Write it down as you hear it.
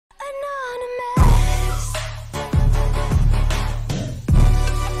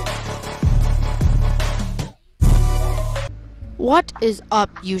What is up,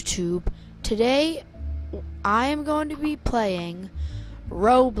 YouTube? Today, I am going to be playing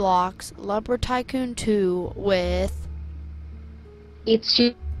Roblox Lumber Tycoon 2 with... It's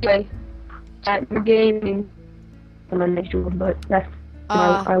Tuesday at your gaming. I'm not next door, but that's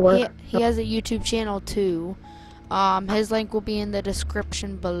I work. He has a YouTube channel too. His link will be in the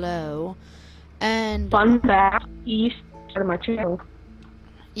description below. And Fun fact, he used to start my channel.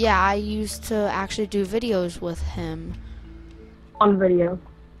 yeah, I used to actually do videos with him On video.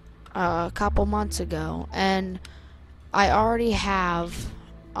 a couple months ago, and I already have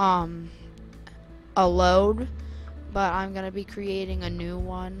a load, but I'm gonna be creating a new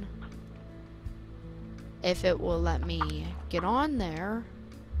one if it will let me get on there.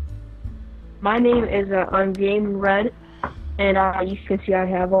 My name is on Game Red, and you can see I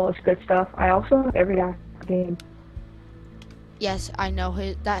have all this good stuff. I also have every game. Yes, I know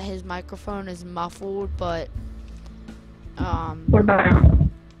that his microphone is muffled, but What about now?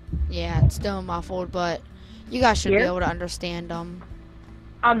 yeah, it's still muffled, but you guys should be Here? able to understand them.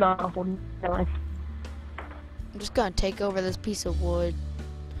 I'm not. No. I'm just gonna take over this piece of wood,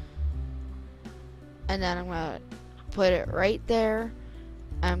 and then I'm gonna put it right there.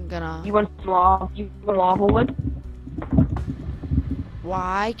 I'm gonna... You want some lava? You want lava wood?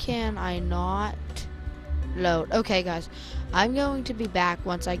 Why can I not load? Okay, guys, I'm going to be back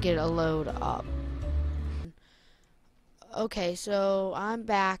once I get a load up. Okay, so I'm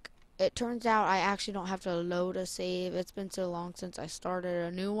back. It turns out I actually don't have to load a save. It's been so long since I started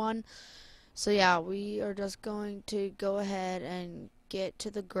a new one. So yeah, we are just going to go ahead and get to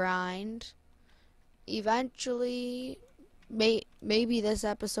the grind. Eventually, maybe this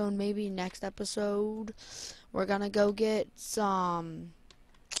episode, maybe next episode, we're gonna go get some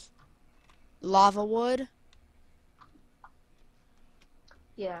lava wood.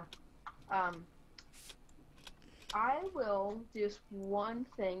 Yeah. I will do just one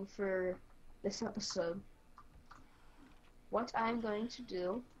thing for this episode. What I'm going to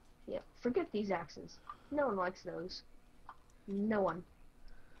do, forget these axes. No one likes those. No one.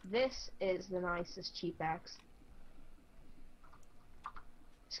 This is the nicest cheap axe.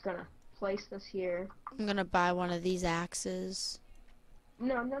 Just gonna place this here. I'm gonna buy one of these axes.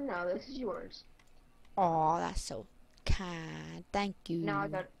 No, this is yours. Aw, that's so kind. Thank you. Now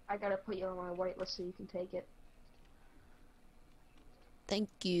I gotta put you on my whitelist so you can take it. Thank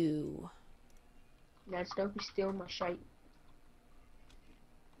you. Now just don't be stealing my shite.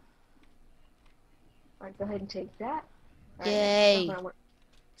 Alright, go ahead and take that. All right, Yay.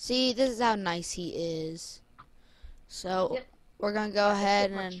 See, this is how nice he is. So, Yep. we're gonna go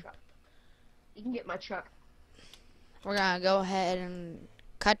ahead and... You can get my truck. We're gonna go ahead and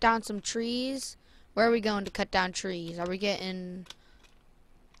cut down some trees. Where are we going to cut down trees? Are we getting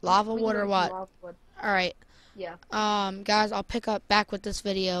lava wood or what? Alright. Yeah. Guys, I'll pick up back with this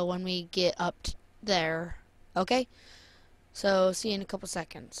video when we get up there. Okay? So, see you in a couple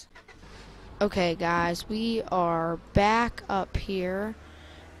seconds. Okay, guys, we are back up here.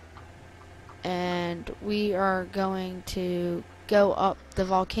 And we are going to go up the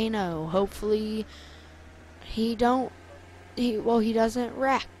volcano. Hopefully, he doesn't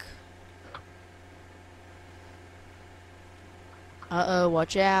wreck. Uh-oh,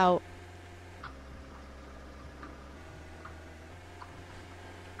 watch out.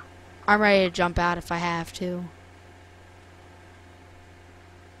 I'm ready to jump out if I have to.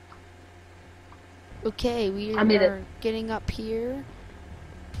 Okay, we are getting up here.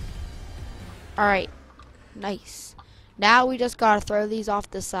 Alright, nice. Now we just gotta throw these off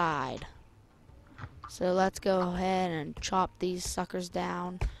the side. So let's go ahead and chop these suckers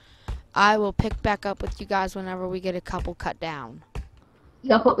down. I will pick back up with you guys whenever we get a couple cut down.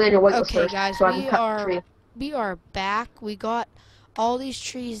 Okay, guys, we are back. We got all these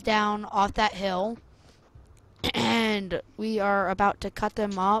trees down off that hill, and we are about to cut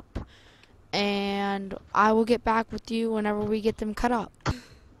them up, and I will get back with you whenever we get them cut up.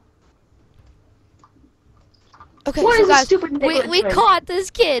 Okay, so guys, we caught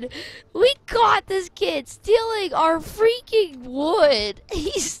this kid. We caught this kid stealing our freaking wood.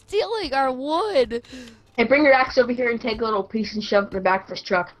 He's stealing our wood. Hey, bring your axe over here and take a little piece and shove it in the back of his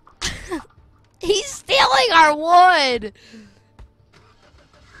truck. He's stealing our wood.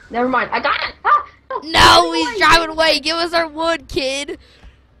 Never mind, I got it. Ah, no, he's driving away. Give us our wood, kid.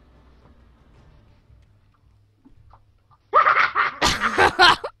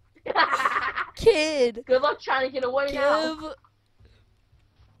 Kid. Good luck trying to get away now.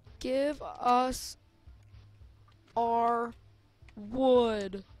 Give us our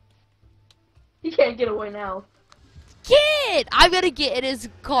wood. He can't get away now. Kid! I'm gonna get in his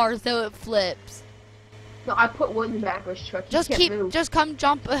car so it flips. No, I put wood in the back of his truck. He can't move. Just come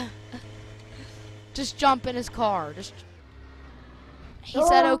jump. Just jump in his car. He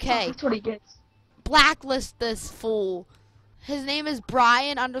said okay. That's what he gets. Blacklist this fool. His name is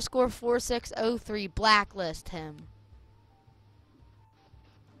Brian _4603. Blacklist him.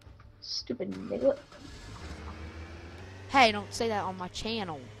 Stupid nigga. Hey, don't say that on my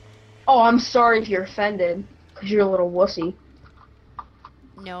channel. Oh, I'm sorry if you're offended, because you're a little wussy.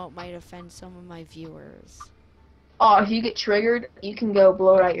 No, it might offend some of my viewers. Oh, if you get triggered, you can go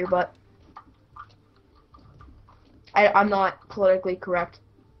blow it out your butt. I'm not politically correct.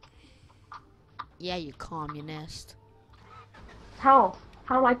 Yeah, you communist. How?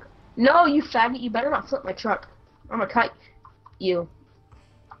 How am I? No, you faggot, you better not flip my truck. I'm gonna cut you.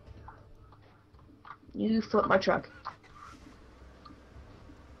 You flip my truck.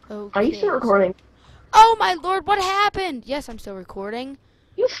 Okay. Are you still recording? Oh my lord, what happened? Yes, I'm still recording.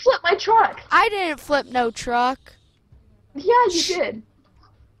 You flipped my truck! I didn't flip no truck. Yeah, you did.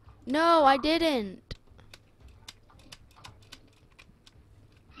 No, I didn't.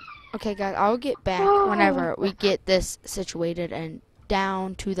 Okay, guys, I'll get back whenever we get this situated and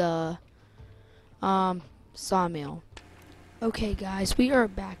down to the sawmill. Okay, guys, we are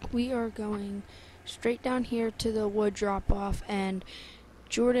back. We are going straight down here to the wood drop-off, and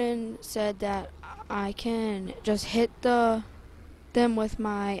Jordan said that I can just hit them with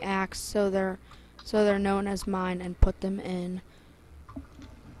my axe so they're known as mine and put them in,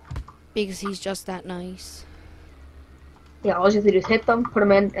 because he's just that nice. Yeah, all you have to do is hit them, put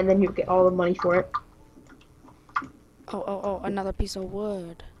them in, and then you get all the money for it. Oh, another piece of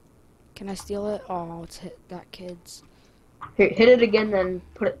wood. Can I steal it? Oh, it's hit that kid's. Here, hit it again, then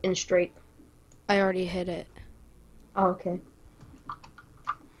put it in straight. I already hit it. Oh, okay.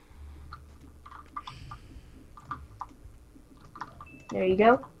 There you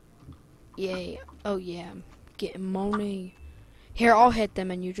go. Yay. Oh, yeah. I'm getting money. Here, I'll hit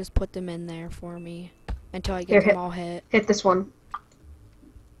them, and you just put them in there for me until I get them all hit. Hit this one.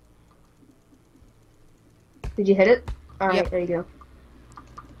 Did you hit it? Alright, yep. There you go.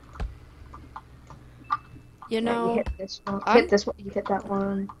 You know, you hit this one. Hit this one. You hit that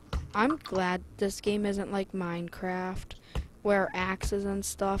one. I'm glad this game isn't like Minecraft, where axes and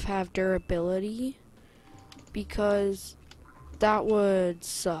stuff have durability, because that would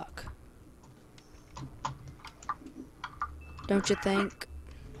suck. Don't you think?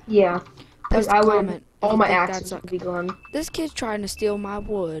 Yeah. Post a comment. All my axes would be gone. This kid's trying to steal my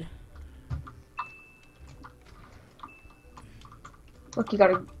wood. Look, you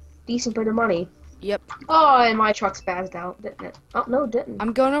got a decent bit of money. Yep. Oh, and my truck spazzed out, didn't it? Oh, no, it didn't.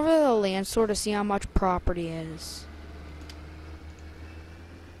 I'm going over to the land store to see how much property is.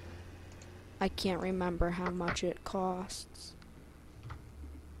 I can't remember how much it costs.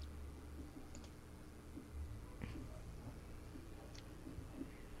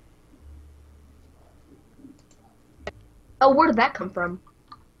 Oh, where did that come from?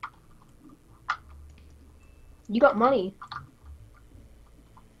 You got money.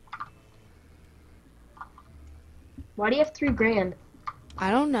 Why do you have $3 grand? I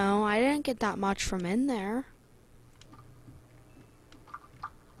don't know. I didn't get that much from in there.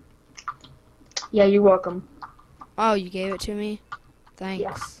 Yeah, you're welcome. Oh, you gave it to me?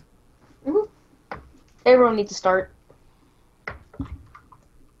 Thanks. Yeah. Everyone needs to start.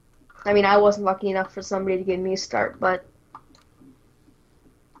 I mean, I wasn't lucky enough for somebody to give me a start, but...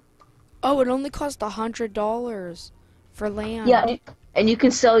 Oh, it only cost $100 for land. Yeah, and you can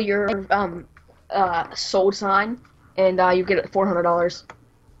sell your sold sign, and you get it $400.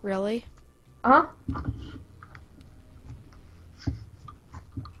 Really? Uh-huh.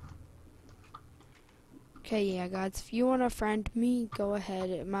 Okay, yeah, guys, if you want to friend me, go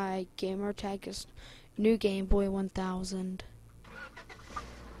ahead. My gamer tag is New Game Boy 1000.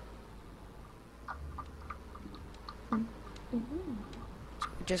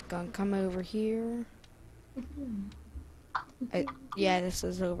 We're just gonna come over here. Yeah, this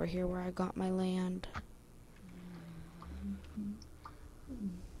is over here where I got my land.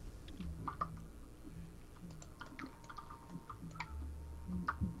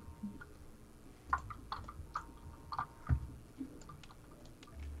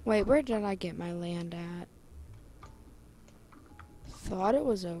 Wait, where did I get my land at? Thought it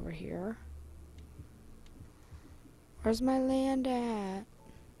was over here. Where's my land at?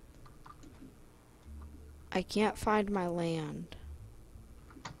 I can't find my land.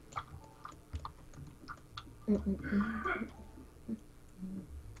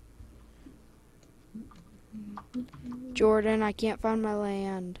 Jordan, I can't find my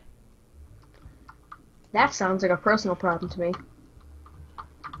land. That sounds like a personal problem to me.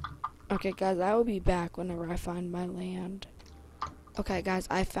 Okay, guys, I will be back whenever I find my land. Okay, guys,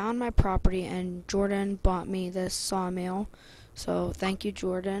 I found my property, and Jordan bought me this sawmill. So, thank you,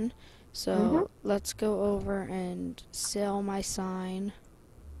 Jordan. Mhm. So, let's go over and sell my sign.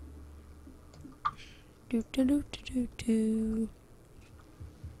 Do do do do do do.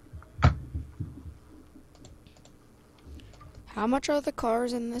 How much are the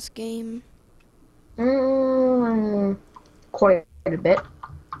cars in this game? Quite a bit.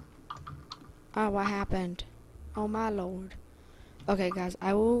 Oh, what happened? Oh my lord. Okay, guys,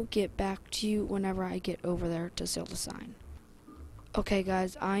 I will get back to you whenever I get over there to sell the sign. Okay,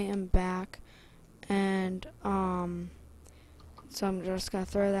 guys, I am back, and so I'm just gonna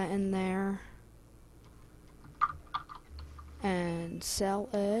throw that in there and sell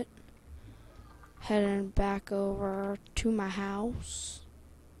it. Heading back over to my house.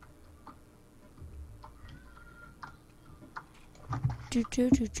 Do do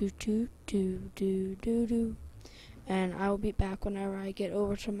do do do do do do do. And I will be back whenever I get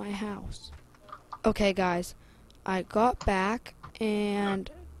over to my house. Okay, guys, I got back, and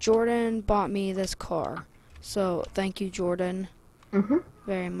Jordan bought me this car. So thank you, Jordan, Mhm.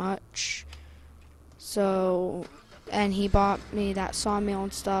 very much. So, and he bought me that sawmill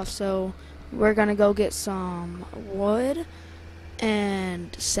and stuff. So we're gonna go get some wood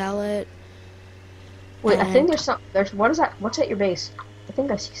and sell it. Wait, I think And there's some. There's what is that? What's at your base? I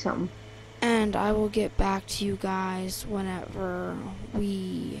think I see something. and I will get back to you guys whenever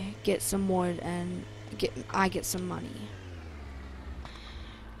we get some wood and I get some money.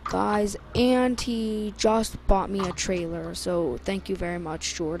 Guys, and he just bought me a trailer, so thank you very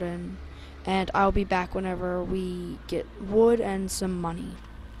much, Jordan. And I'll be back whenever we get wood and some money.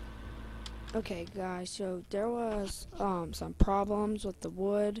 Okay, guys, so there was some problems with the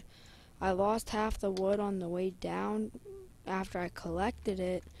wood. I lost half the wood on the way down after I collected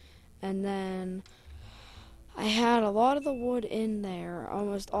it, and then I had a lot of the wood in there,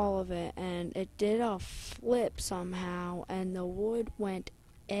 almost all of it, and it did a flip somehow, and the wood went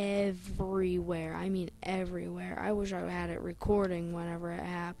everywhere. I mean everywhere. I wish I had it recording whenever it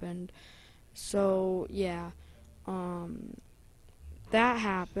happened. So yeah, that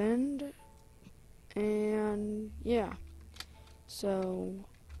happened, and yeah. So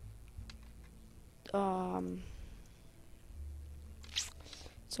um,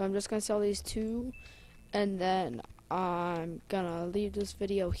 so I'm just gonna sell these two, and then I'm gonna leave this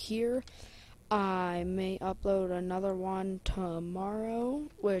video here. I may upload another one tomorrow,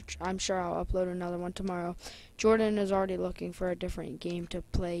 which I'm sure I'll upload another one tomorrow. Jordan is already looking for a different game to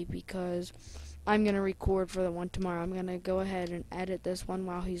play because I'm going to record for the one tomorrow. I'm going to go ahead and edit this one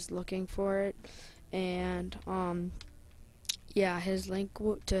while he's looking for it. And, yeah, his link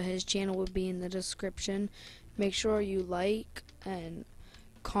to his channel will be in the description. Make sure you like and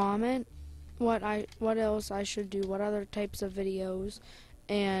comment what else I should do, what other types of videos,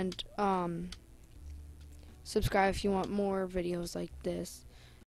 and subscribe if you want more videos like this.